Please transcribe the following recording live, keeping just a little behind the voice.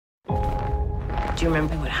Do you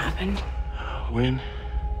remember what happened? When?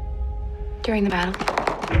 During the battle?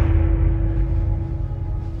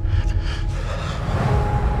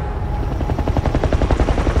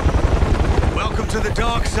 Welcome to the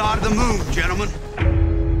dark side of the moon, gentlemen.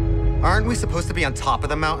 Aren't we supposed to be on top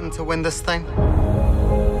of the mountain to win this thing?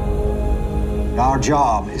 Our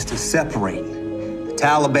job is to separate the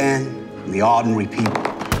Taliban from the ordinary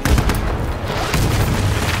people.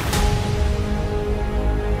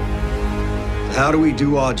 How do we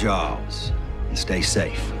do our jobs and stay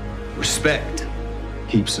safe? Respect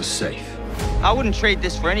keeps us safe. I wouldn't trade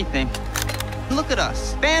this for anything. Look at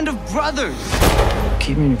us, band of brothers.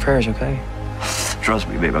 Keep me in your prayers, okay? Trust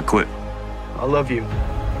me, babe, I quit. I love you.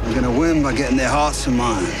 We're gonna win by getting their hearts and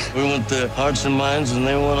minds. We want their hearts and minds, and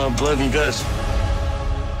they want our blood and guts.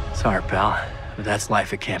 Sorry, pal, but that's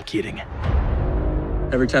life at Camp Keating.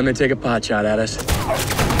 Every time they take a pot shot at us,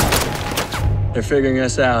 they're figuring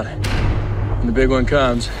us out. When the big one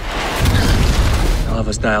comes, they'll have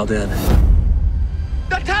us dialed in.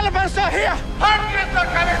 The Taliban's are here! Hundreds are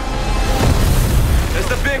coming! It's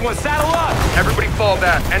the big one. Saddle up! Everybody fall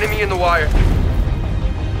back. Enemy in the wire.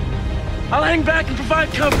 I'll hang back and provide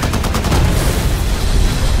cover.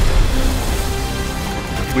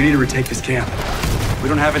 We need to retake this camp. We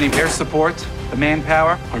don't have any air support, the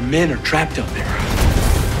manpower. Our men are trapped up there.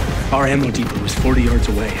 Our ammo depot is 40 yards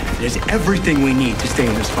away. There's everything we need to stay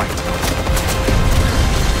in this fight.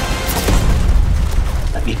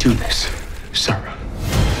 Let me do this, sir.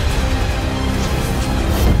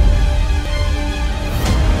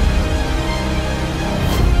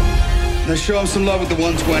 Let's show them some love with the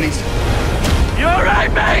 120s. You all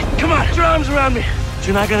right, mate? Come on, put your arms around me.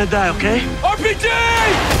 You're not gonna die, okay? RPG!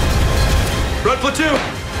 Red platoon!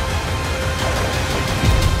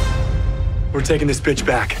 We're taking this bitch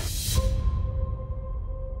back.